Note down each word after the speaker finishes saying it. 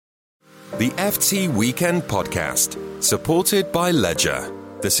The FT Weekend Podcast, supported by Ledger,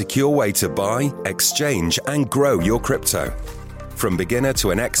 the secure way to buy, exchange, and grow your crypto. From beginner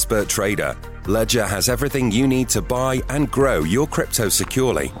to an expert trader, Ledger has everything you need to buy and grow your crypto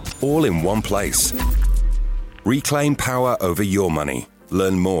securely, all in one place. Reclaim power over your money.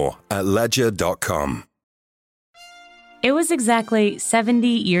 Learn more at ledger.com. It was exactly 70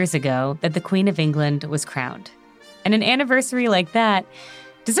 years ago that the Queen of England was crowned. And an anniversary like that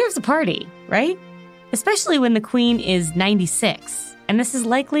deserves a party, right? Especially when the Queen is 96, and this is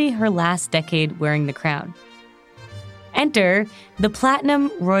likely her last decade wearing the crown. Enter the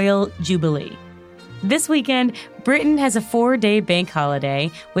Platinum Royal Jubilee. This weekend, Britain has a 4-day bank holiday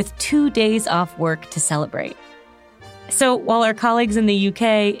with 2 days off work to celebrate. So while our colleagues in the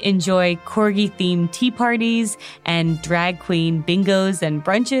UK enjoy corgi-themed tea parties and drag queen bingos and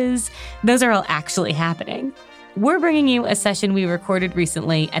brunches, those are all actually happening. We're bringing you a session we recorded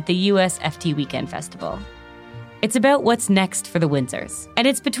recently at the US FT Weekend Festival. It's about what's next for the Windsors, and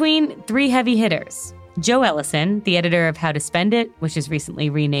it's between 3 heavy hitters. Joe Ellison, the editor of How to Spend It, which is recently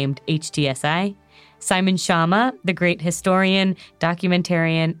renamed HTSI, Simon Schama, the great historian,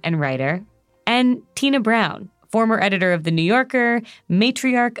 documentarian, and writer, and Tina Brown, former editor of The New Yorker,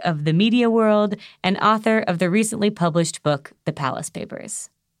 matriarch of the media world, and author of the recently published book, The Palace Papers.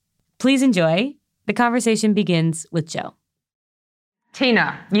 Please enjoy. The conversation begins with Joe.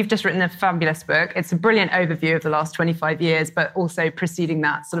 Tina, you've just written a fabulous book. It's a brilliant overview of the last 25 years, but also preceding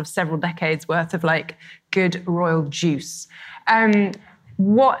that, sort of several decades worth of good royal juice.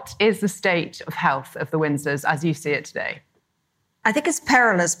 What is the state of health of the Windsors as you see it today? I think it's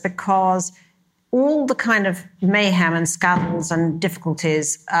perilous because all the kind of mayhem and scandals and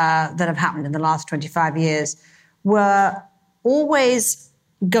difficulties that have happened in the last 25 years were always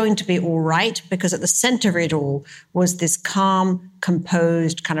going to be all right, because at the center of it all was this calm,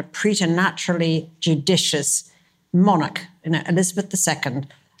 composed, kind of preternaturally judicious monarch, Elizabeth II,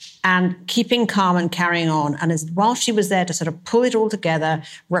 and keeping calm and carrying on. And while she was there to sort of pull it all together,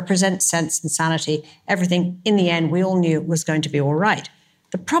 represent sense and sanity, everything, in the end, we all knew was going to be all right.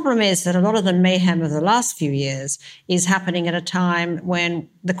 The problem is that a lot of the mayhem of the last few years is happening at a time when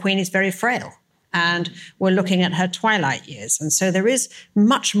the Queen is very frail. And we're looking at her twilight years. And so there is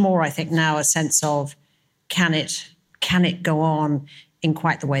much more, I think, now a sense of can it go on in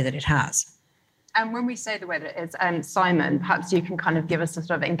quite the way that it has? And when we say the way that it is, Simon, perhaps you can kind of give us a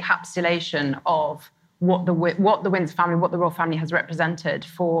sort of encapsulation of what the Windsor family, what the royal family has represented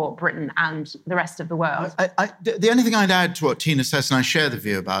for Britain and the rest of the world. The only thing I'd add to what Tina says, and I share the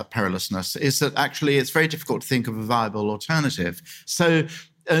view about perilousness, is that actually it's very difficult to think of a viable alternative. So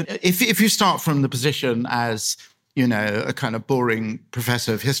if you start from the position as, a kind of boring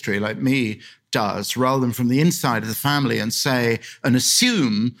professor of history like me does, rather than from the inside of the family and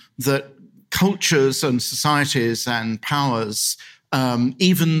assume that cultures and societies and powers,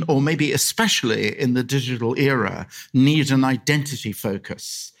 even or maybe especially in the digital era, need an identity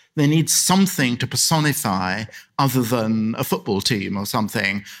focus. They need something to personify other than a football team or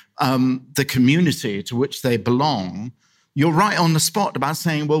something, the community to which they belong. You're right on the spot about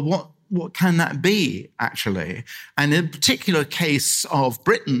saying, well, what can that be, actually? And in a particular case of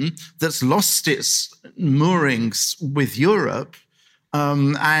Britain that's lost its moorings with Europe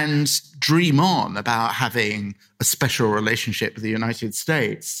and dream on about having a special relationship with the United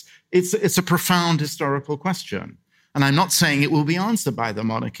States, it's a profound historical question. And I'm not saying it will be answered by the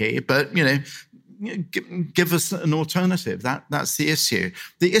monarchy, but, give us an alternative. That's the issue.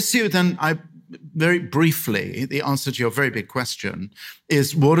 The issue then, very briefly, the answer to your very big question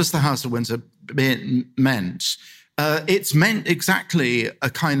is, what has the House of Windsor meant? It's meant exactly a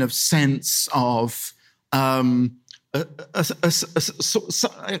kind of sense of a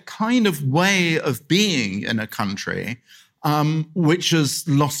kind of way of being in a country which has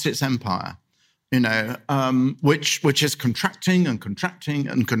lost its empire, which is contracting and contracting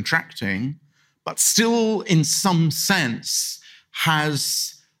and contracting, but still in some sense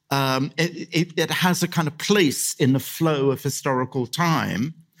has it has a kind of place in the flow of historical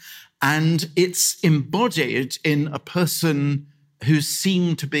time, and it's embodied in a person who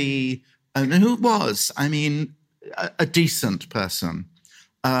seemed to be, and who was, a decent person,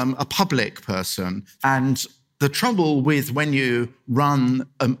 a public person. And the trouble with when you run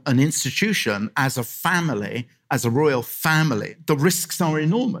an institution as a family, as a royal family, the risks are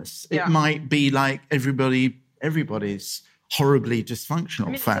enormous. Yeah. It might be like everybody's horribly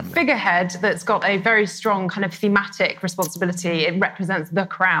dysfunctional family. It's a figurehead that's got a very strong kind of thematic responsibility. It represents the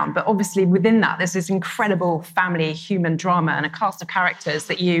crown, but obviously within that, there's this incredible family human drama and a cast of characters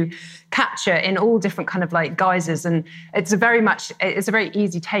that you capture in all different kind of like guises. And it's a very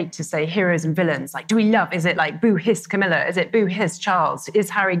easy take to say heroes and villains. Like, do we love? Is it like boo hiss Camilla? Is it boo hiss Charles? Is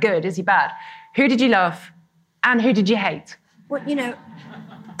Harry good? Is he bad? Who did you love, and who did you hate? Well,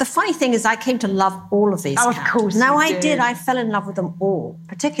 the funny thing is I came to love all of these characters. Of course Now, you did. I fell in love with them all,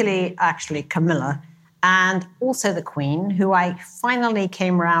 particularly, actually, Camilla, and also the Queen, who I finally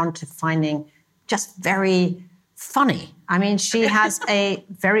came around to finding just very funny. I mean, she has a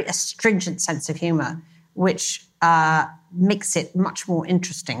very astringent sense of humour, which makes it much more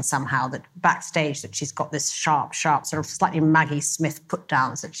interesting somehow that backstage that she's got this sharp, sort of slightly Maggie Smith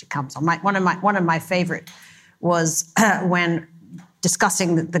put-downs that she comes on. One of my favourite was when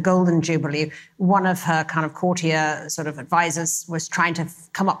discussing the Golden Jubilee, one of her kind of courtier sort of advisors was trying to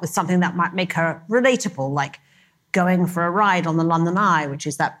come up with something that might make her relatable, like going for a ride on the London Eye, which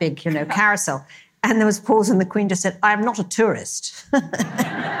is that big, carousel. And there was a pause and the Queen just said, "I'm not a tourist."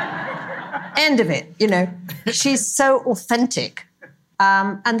 End of it, She's so authentic.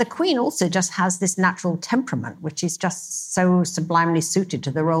 And the Queen also just has this natural temperament, which is just so sublimely suited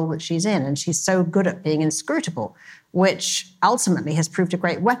to the role that she's in. And she's so good at being inscrutable, which ultimately has proved a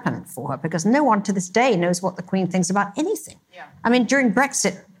great weapon for her because no one to this day knows what the Queen thinks about anything. Yeah. I mean, during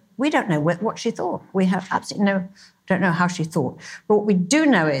Brexit, we don't know what she thought. We have absolutely don't know how she thought. But what we do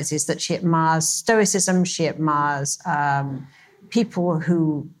know is that she admires stoicism, she admires people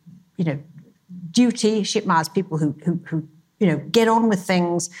who, duty, she admires people who get on with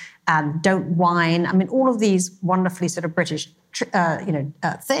things and don't whine. I mean, all of these wonderfully sort of British,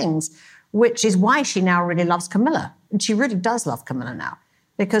 things, which is why she now really loves Camilla. And she really does love Camilla now,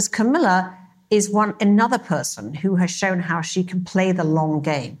 because Camilla is another person who has shown how she can play the long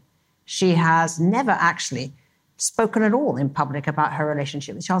game. She has never actually spoken at all in public about her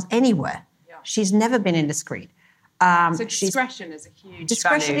relationship with Charles anywhere. Yeah. She's never been indiscreet. So discretion is a huge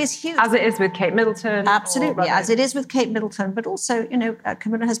Discretion value, is huge. As it is with Kate Middleton. Absolutely, as it is with Kate Middleton. But also,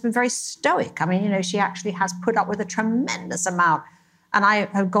 Camilla has been very stoic. I mean, she actually has put up with a tremendous amount. And I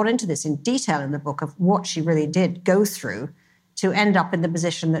have got into this in detail in the book of what she really did go through to end up in the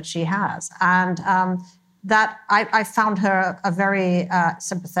position that she has. And that I found her a very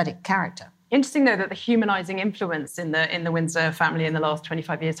sympathetic character. Interesting, though, that the humanising influence in the Windsor family in the last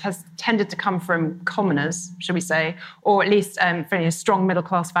 25 years has tended to come from commoners, should we say, or at least from strong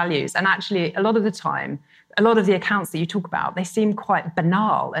middle-class values. And actually, a lot of the time, a lot of the accounts that you talk about, they seem quite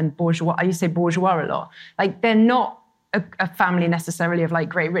banal and bourgeois. You say bourgeois a lot. Like, they're not a family necessarily of, like,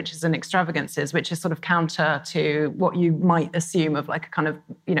 great riches and extravagances, which is sort of counter to what you might assume of, like, a kind of,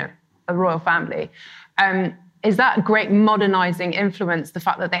 a royal family. Is that great modernising influence, the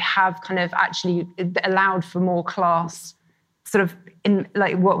fact that they have kind of actually allowed for more class, sort of,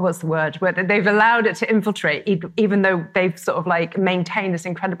 what's the word? Where they've allowed it to infiltrate, even though they've sort of, like, maintained this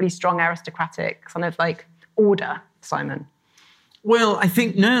incredibly strong aristocratic kind of, like, order, Simon? Well, I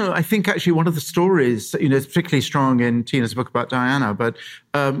think actually one of the stories, is particularly strong in Tina's book about Diana, but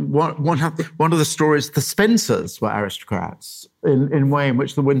one of the stories, the Spencers were aristocrats in a way in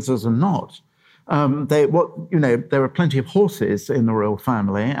which the Windsors are not. There were plenty of horses in the royal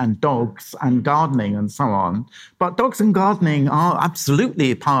family and dogs and gardening and so on. But dogs and gardening are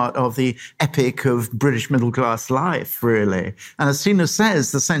absolutely part of the epic of British middle-class life, really. And as Tina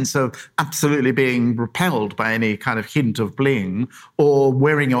says, the sense of absolutely being repelled by any kind of hint of bling or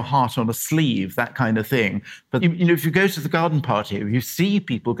wearing your heart on a sleeve, that kind of thing. But, if you go to the garden party, if you see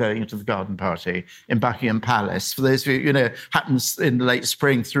people going to the garden party in Buckingham Palace, for those of you, happens in the late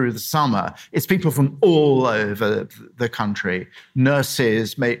spring through the summer, it's people from all over the country,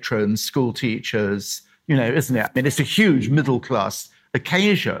 nurses, matrons, school teachers, isn't it? I mean, it's a huge middle-class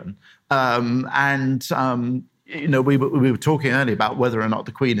occasion. We were talking earlier about whether or not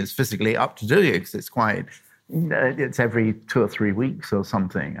the Queen is physically up to doing it, because it's every 2 or 3 weeks or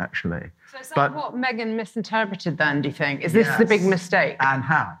something, actually. So is that what Meghan misinterpreted then, do you think? Is this the big mistake? And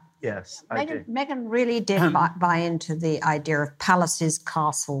how? Yes, Meghan really did buy into the idea of palaces,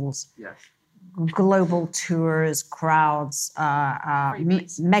 castles, yes, global tours, crowds,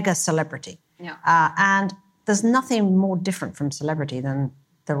 mega celebrity. Yeah. And there's nothing more different from celebrity than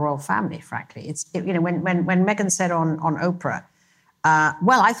the royal family, frankly. When Meghan said on Oprah,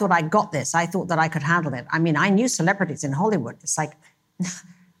 I thought I got this. I thought that I could handle it. I mean, I knew celebrities in Hollywood. It's like,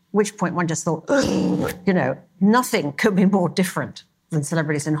 which point one just thought, nothing could be more different than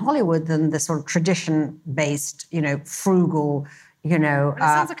celebrities in Hollywood than the sort of tradition-based, frugal, you know. But it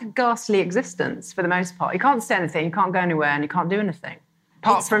sounds like a ghastly existence for the most part. You can't say anything, you can't go anywhere, and you can't do anything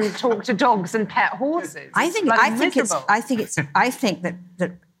apart from talk to dogs and pet horses. I think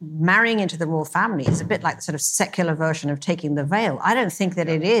that marrying into the royal family is a bit like the sort of secular version of taking the veil. I don't think that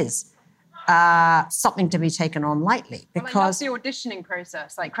it is something to be taken on lightly, because the auditioning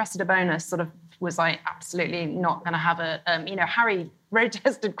process, like Cressida Bonus sort of was like absolutely not going to have Harry road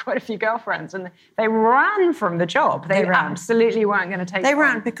tested quite a few girlfriends and they ran from the job. They absolutely weren't going to take They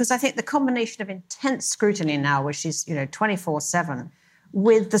ran because I think the combination of intense scrutiny now, which is, 24/7,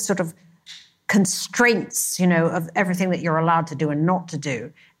 with the sort of constraints, of everything that you're allowed to do and not to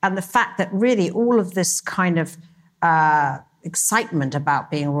do, and the fact that really all of this kind of excitement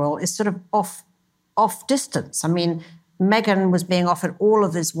about being royal is sort of off distance. I mean, Meghan was being offered all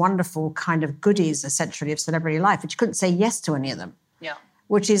of these wonderful kind of goodies, essentially, of celebrity life, but she couldn't say yes to any of them. Yeah.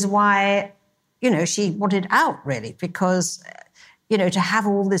 Which is why, she wanted out, really, because, to have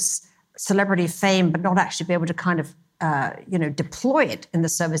all this celebrity fame but not actually be able to kind of, deploy it in the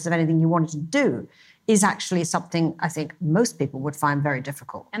service of anything you wanted to do is actually something I think most people would find very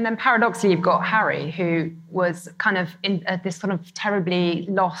difficult. And then paradoxically, you've got Harry, who was kind of in this sort of terribly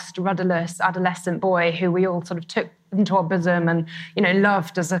lost, rudderless adolescent boy who we all sort of took into our bosom and,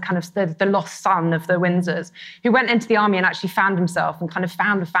 loved as a kind of the lost son of the Windsors, who went into the army and actually found himself and kind of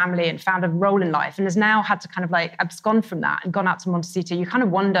found a family and found a role in life and has now had to kind of like abscond from that and gone out to Montecito. You kind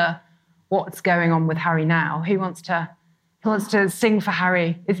of wonder what's going on with Harry now. Who wants to sing for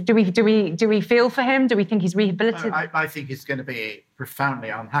Harry? Do we feel for him? Do we think he's rehabilitated? I think he's going to be profoundly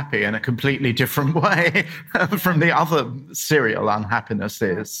unhappy in a completely different way from the other serial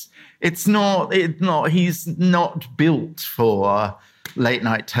unhappinesses. He's not built for late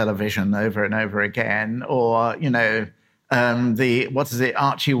night television over and over again, or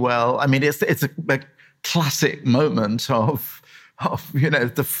Archie Well. I mean, it's a classic moment of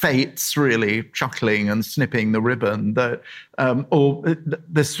the fates really chuckling and snipping the ribbon. This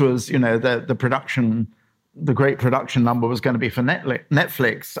was, the production, the great production number was going to be for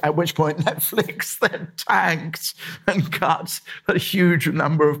Netflix, at which point Netflix then tanked and cut a huge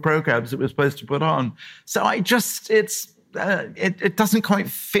number of programs it was supposed to put on. So it doesn't quite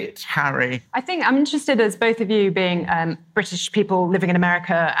fit Harry. I think I'm interested, as both of you being British people living in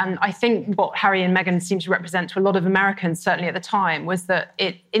America, and I think what Harry and Meghan seem to represent to a lot of Americans, certainly at the time, was that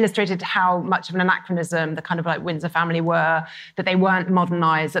it illustrated how much of an anachronism the kind of like Windsor family were, that they weren't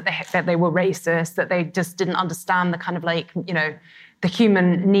modernised, that they were racist, that they just didn't understand the kind of like, the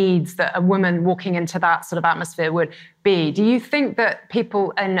human needs that a woman walking into that sort of atmosphere would be. Do you think that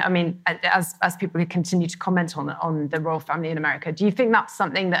people, and I mean, as people who continue to comment on the royal family in America, do you think that's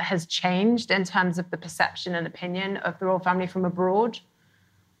something that has changed in terms of the perception and opinion of the royal family from abroad?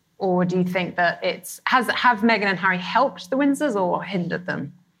 Or do you think that have Meghan and Harry helped the Windsors or hindered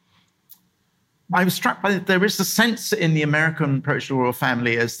them? I was struck by there is a sense in the American approach to the royal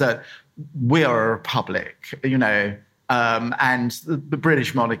family is that we are a republic, and the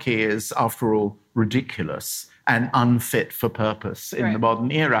British monarchy is, after all, ridiculous and unfit for purpose in the modern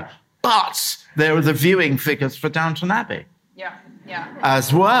era. But there are the viewing figures for Downton Abbey. Yeah.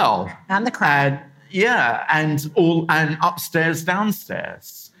 As well. And the Crown. And upstairs,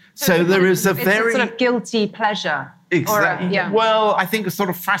 downstairs. So there is a very... It's a sort of guilty pleasure. Exactly. Well, I think a sort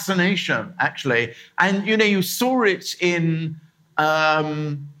of fascination, actually. And, you saw it in...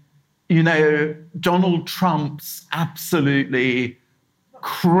 Donald Trump's absolutely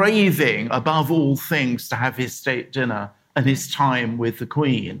craving, above all things, to have his state dinner and his time with the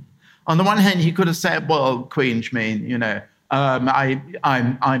Queen. On the one hand, he could have said, well, Queen,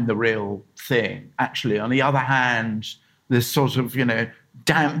 I'm the real thing, actually. On the other hand, this sort of,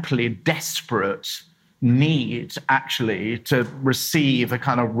 damply desperate need, actually, to receive a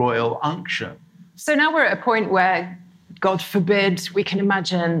kind of royal unction. So now we're at a point where, God forbid, we can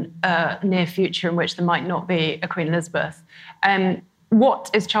imagine a near future in which there might not be a Queen Elizabeth. What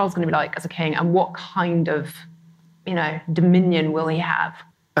is Charles going to be like as a king, and what kind of, dominion will he have?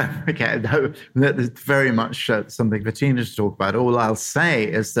 Okay, no, that's very much something for Tina to talk about. All I'll say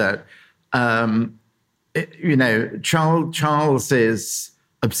is that, Charles's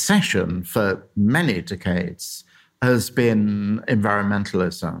obsession for many decades has been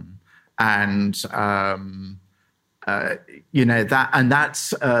environmentalism, and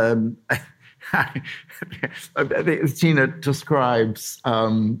that's Tina describes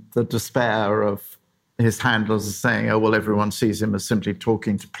the despair of his handlers as saying, oh, well, everyone sees him as simply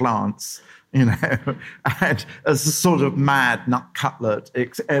talking to plants, and as a sort of mad nut cutlet,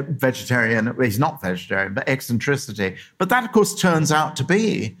 vegetarian. He's not vegetarian, but eccentricity. But that, of course, turns out to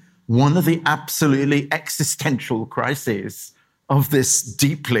be one of the absolutely existential crises of this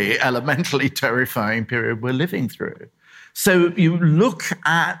deeply, elementally terrifying period we're living through. So you look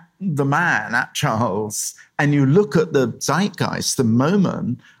at the man, at Charles, and you look at the zeitgeist, the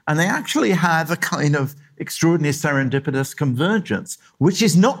moment, and they actually have a kind of extraordinary serendipitous convergence, which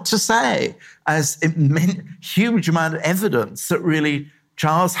is not to say, as huge amount of evidence that really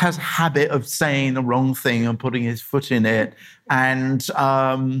Charles has a habit of saying the wrong thing and putting his foot in it, and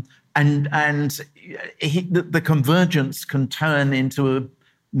the convergence can turn into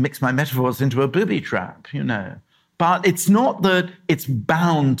mix my metaphors, into a booby trap, But it's not that it's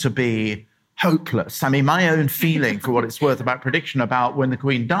bound to be hopeless. I mean, my own feeling, for what it's worth, about prediction about when the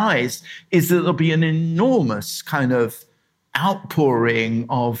Queen dies is that there'll be an enormous kind of outpouring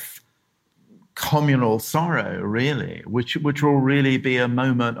of communal sorrow, really, which will really be a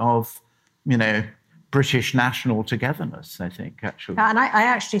moment of, British national togetherness, I think, actually. And I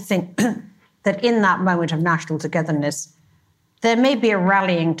actually think that in that moment of national togetherness, there may be a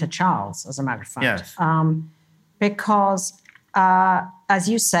rallying to Charles, as a matter of fact. Yes. Because, as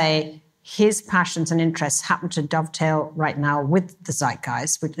you say, his passions and interests happen to dovetail right now with the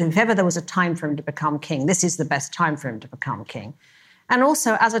zeitgeist. If ever there was a time for him to become king, this is the best time for him to become king. And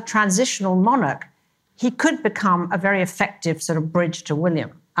also, as a transitional monarch, he could become a very effective sort of bridge to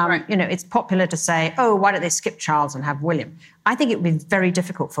William. Right. It's popular to say, oh, why don't they skip Charles and have William? I think it would be very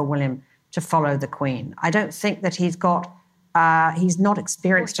difficult for William to follow the Queen. I don't think that he's not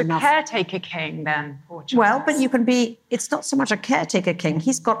experienced enough. A caretaker king, then, for Charles. Well, but it's not so much a caretaker king.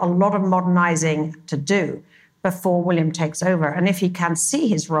 He's got a lot of modernising to do before William takes over. And if he can see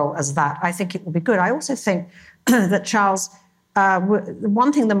his role as that, I think it will be good. I also think that Charles,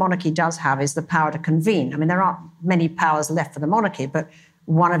 one thing the monarchy does have is the power to convene. I mean, there aren't many powers left for the monarchy, but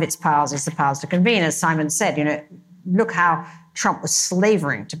one of its powers is the powers to convene. As Simon said, look how Trump was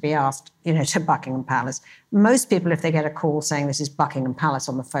slavering to be asked, to Buckingham Palace. Most people, if they get a call saying this is Buckingham Palace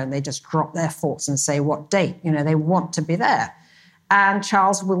on the phone, they just drop their forks and say what date. They want to be there. And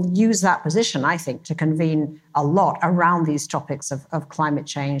Charles will use that position, I think, to convene a lot around these topics of climate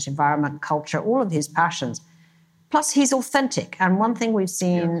change, environment, culture, all of his passions. Plus, he's authentic. And one thing we've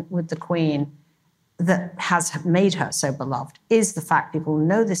seen with the Queen that has made her so beloved is the fact people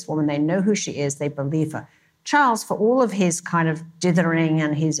know this woman, they know who she is, they believe her. Charles, for all of his kind of dithering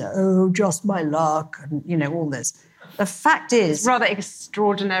and his, just my luck, and, all this, the fact is... Rather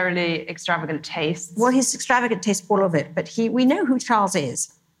extraordinarily extravagant tastes. Well, his extravagant taste, all of it, but we know who Charles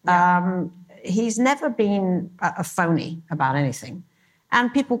is. Yeah. He's never been a phony about anything.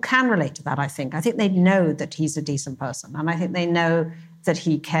 And people can relate to that, I think. I think they know that he's a decent person. And I think they know that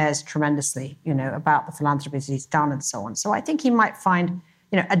he cares tremendously, about the philanthropies he's done and so on. So I think he might find,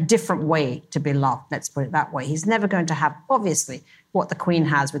 a different way to be loved, let's put it that way. He's never going to have, obviously, what the Queen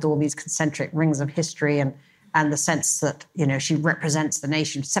has with all these concentric rings of history and the sense that, she represents the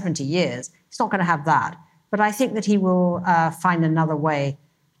nation 70 years. He's not going to have that. But I think that he will find another way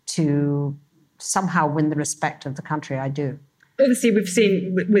to somehow win the respect of the country. I do. Obviously, we've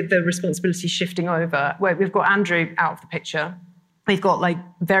seen with the responsibility shifting over, where we've got Andrew out of the picture. We've got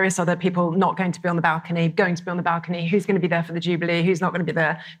various other people not going to be on the balcony, going to be on the balcony, who's going to be there for the Jubilee, who's not going to be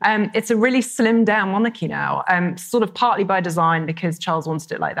there. It's a really slimmed down monarchy now, sort of partly by design because Charles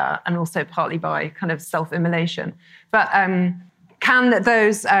wanted it like that, and also partly by kind of self-immolation. But can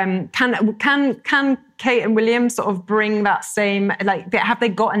Kate and William sort of bring that same, have they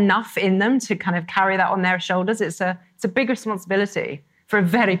got enough in them to kind of carry that on their shoulders? It's a big responsibility for a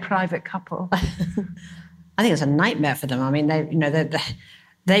very private couple. I think it's a nightmare for them. I mean,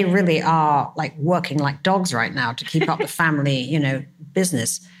 they really are working like dogs right now to keep up the family,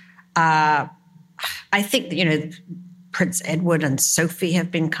 business. I think that, Prince Edward and Sophie have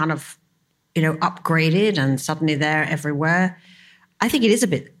been kind of, upgraded and suddenly they're everywhere. I think it is a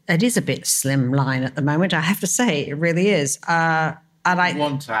bit slimline at the moment. I have to say, it really is.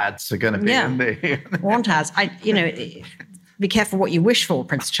 Want ads are going to be in there. Want ads. Be careful what you wish for,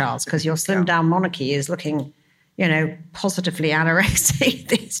 Prince Charles, because your slimmed-down monarchy is looking, positively anorexic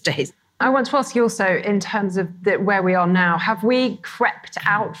these days. I want to ask you also, in terms of where we are now, have we crept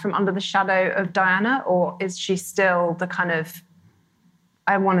out from under the shadow of Diana, or is she still the kind of,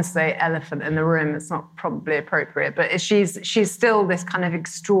 I want to say elephant in the room, it's not probably appropriate, but she's still this kind of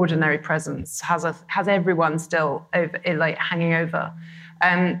extraordinary presence, has everyone still hanging over.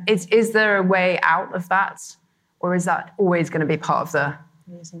 Is there a way out of that? Or is that always going to be part of the...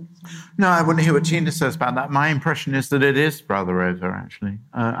 No, I want to hear what Tina says about that. My impression is that it is rather over, actually.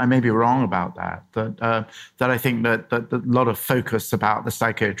 I may be wrong about that. That I think that a lot of focus about the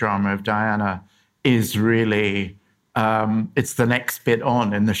psychodrama of Diana is really It's the next bit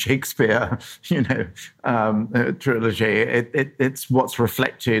on in the Shakespeare, trilogy. It's what's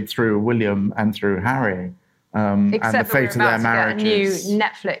reflected through William and through Harry, and the fate of their marriages. A new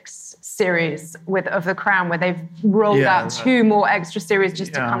Netflix series of The Crown, where they've rolled out 2 more extra series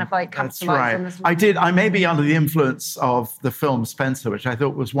just to kind of like capitalize on this. I may be under the influence of the film Spencer, which I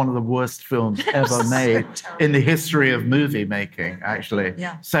thought was one of the worst films ever made in the history of movie making, actually.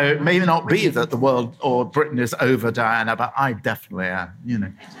 Yeah. So it may not be that the world or Britain is over Diana, but I definitely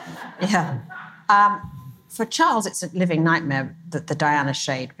am, Yeah. For Charles, it's a living nightmare, the Diana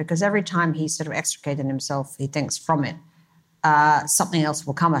shade, because every time he sort of extricated himself, he thinks, from it, something else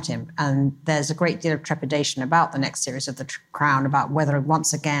will come at him. And there's a great deal of trepidation about the next series of The Crown, about whether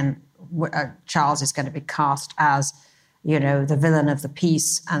once again Charles is going to be cast as, the villain of the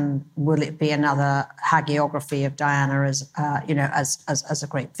piece, and will it be another hagiography of Diana as a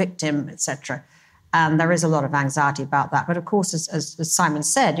great victim, etc. And there is a lot of anxiety about that. But of course, as Simon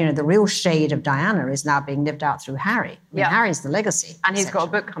said, the real shade of Diana is now being lived out through Harry. Harry's the legacy. And he's got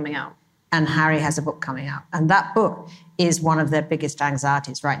a book coming out. And Harry has a book coming out. And that book is one of their biggest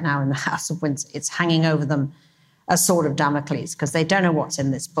anxieties right now in the House of Windsor. It's hanging over them a sword of Damocles because they don't know what's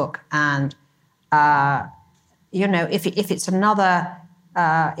in this book. And, if it's another,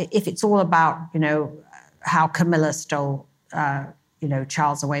 if it's all about, how Camilla stole,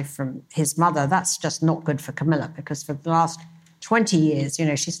 Charles away from his mother, that's just not good for Camilla, because for the last 20 years,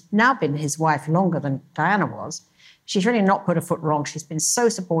 she's now been his wife longer than Diana was. She's really not put a foot wrong. She's been so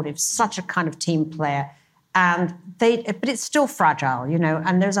supportive, such a kind of team player. But it's still fragile,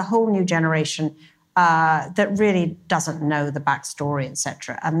 and there's a whole new generation that really doesn't know the backstory,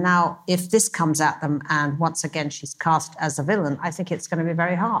 etc. And now if this comes at them and once again she's cast as a villain, I think it's going to be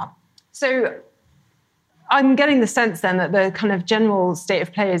very hard. So I'm getting the sense then that the kind of general state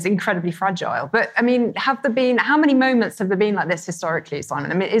of play is incredibly fragile. But I mean, how many moments have there been like this historically,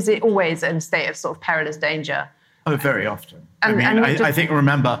 Simon? I mean, is it always in a state of sort of perilous danger? Oh, very often. I think,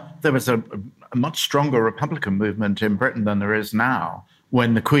 remember, there was a much stronger Republican movement in Britain than there is now,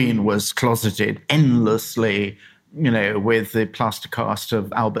 when the Queen was closeted endlessly, with the plaster cast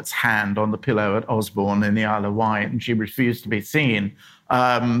of Albert's hand on the pillow at Osborne in the Isle of Wight, and she refused to be seen.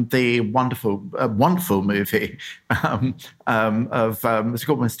 The wonderful movie of it's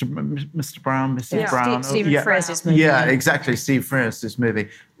called Mr. Brown, Mrs. Brown. Stephen Frears' movie. Yeah, exactly. Steve Frears' movie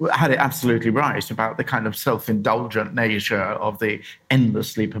had it absolutely right about the kind of self-indulgent nature of the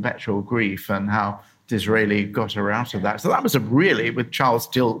endlessly perpetual grief and how Disraeli got her out of that. So that was with Charles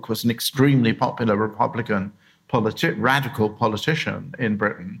Dilke, was an extremely popular Republican radical politician in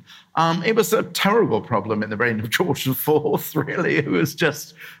Britain. It was a terrible problem in the reign of George IV, really, who was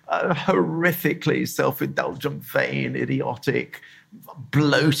just a horrifically self-indulgent, vain, idiotic,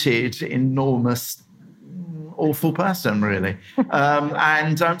 bloated, enormous, awful person, really.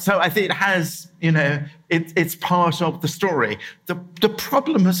 So I think it has, it's part of the story. The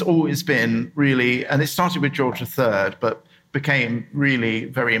problem has always been really, and it started with George III, but became really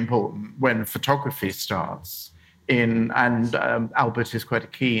very important when photography starts. Albert is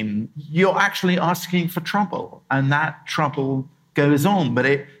quite keen, you're actually asking for trouble, and that trouble goes on. But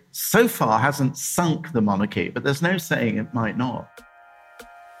it so far hasn't sunk the monarchy, but there's no saying it might not.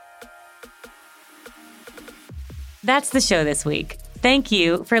 That's the show this week. Thank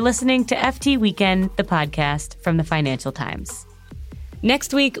you for listening to FT Weekend, the podcast from the Financial Times.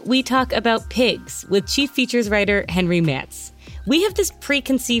 Next week, we talk about pigs with chief features writer Henry Matz. We have this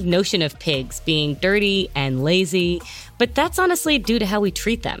preconceived notion of pigs being dirty and lazy, but that's honestly due to how we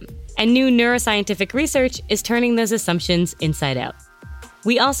treat them. And new neuroscientific research is turning those assumptions inside out.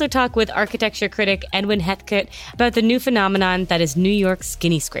 We also talk with architecture critic Edwin Heathcote about the new phenomenon that is New York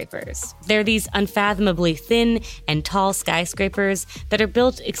skinny scrapers. They're these unfathomably thin and tall skyscrapers that are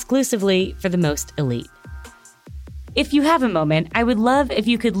built exclusively for the most elite. If you have a moment, I would love if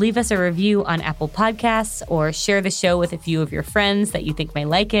you could leave us a review on Apple Podcasts or share the show with a few of your friends that you think may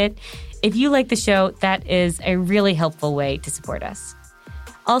like it. If you like the show, that is a really helpful way to support us.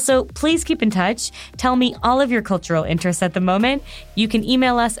 Also, please keep in touch. Tell me all of your cultural interests at the moment. You can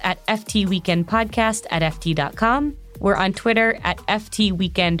email us at ftweekendpodcast@ft.com. We're on Twitter at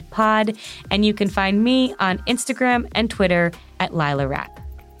ftweekendpod, and you can find me on Instagram and Twitter at Lila Rapp.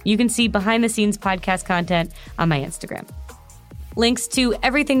 You can see behind-the-scenes podcast content on my Instagram. Links to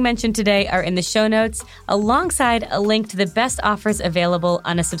everything mentioned today are in the show notes, alongside a link to the best offers available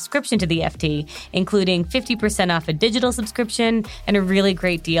on a subscription to the FT, including 50% off a digital subscription and a really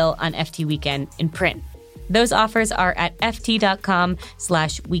great deal on FT Weekend in print. Those offers are at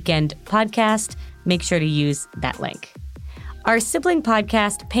ft.com/weekendpodcast. Make sure to use that link. Our sibling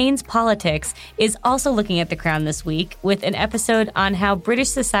podcast, Payne's Politics, is also looking at the Crown this week with an episode on how British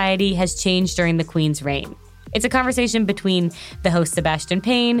society has changed during the Queen's reign. It's a conversation between the host Sebastian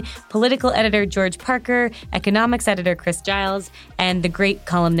Payne, political editor George Parker, economics editor Chris Giles, and the great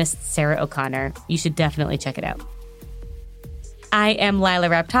columnist Sarah O'Connor. You should definitely check it out. I am Lila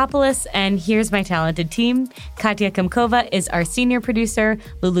Raptopoulos, and here's my talented team. Katya Kumkova is our senior producer.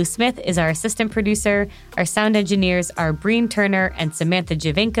 Lulu Smith is our assistant producer. Our sound engineers are Breen Turner and Samantha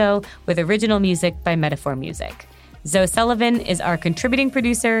Javinko, with original music by Metaphor Music. Zoe Sullivan is our contributing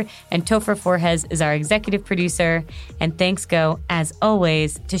producer, and Topher Forhez is our executive producer. And thanks go, as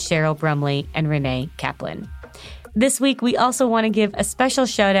always, to Cheryl Brumley and Renee Kaplan. This week, we also want to give a special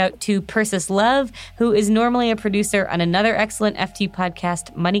shout out to Persis Love, who is normally a producer on another excellent FT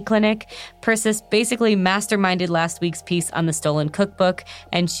podcast, Money Clinic. Persis basically masterminded last week's piece on the Stolen Cookbook,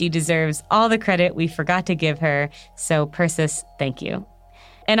 and she deserves all the credit we forgot to give her. So Persis, thank you.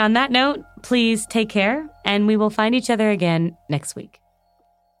 And on that note, please take care, and we will find each other again next week.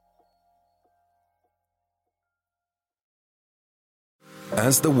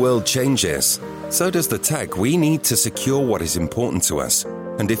 As the world changes, so does the tech we need to secure what is important to us.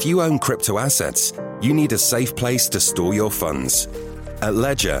 And if you own crypto assets, you need a safe place to store your funds. At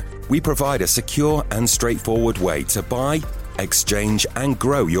Ledger, we provide a secure and straightforward way to buy, exchange, and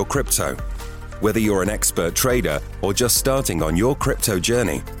grow your crypto. Whether you're an expert trader or just starting on your crypto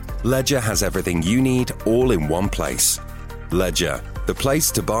journey, Ledger has everything you need all in one place. Ledger, the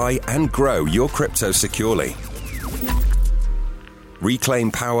place to buy and grow your crypto securely. Reclaim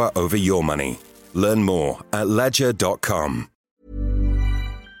power over your money. Learn more at ledger.com.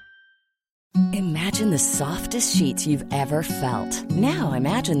 Imagine the softest sheets you've ever felt. Now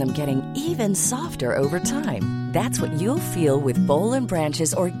imagine them getting even softer over time. That's what you'll feel with Boll &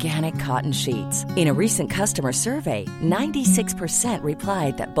 Branch's organic cotton sheets. In a recent customer survey, 96%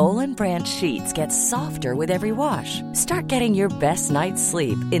 replied that Boll & Branch sheets get softer with every wash. Start getting your best night's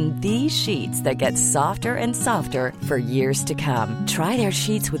sleep in these sheets that get softer and softer for years to come. Try their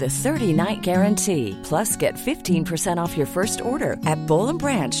sheets with a 30-night guarantee. Plus, get 15% off your first order at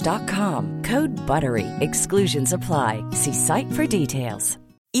bollandbranch.com. Code BUTTERY. Exclusions apply. See site for details.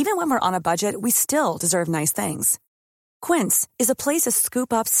 Even when we're on a budget, we still deserve nice things. Quince is a place to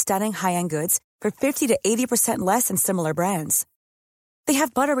scoop up stunning high-end goods for 50 to 80% less than similar brands. They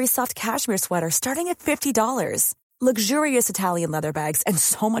have buttery soft cashmere sweaters starting at $50, luxurious Italian leather bags, and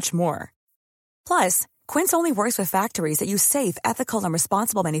so much more. Plus, Quince only works with factories that use safe, ethical, and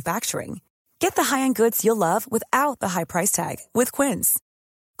responsible manufacturing. Get the high-end goods you'll love without the high price tag with Quince.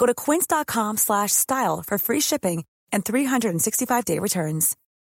 Go to quince.com/style for free shipping and 365-day returns.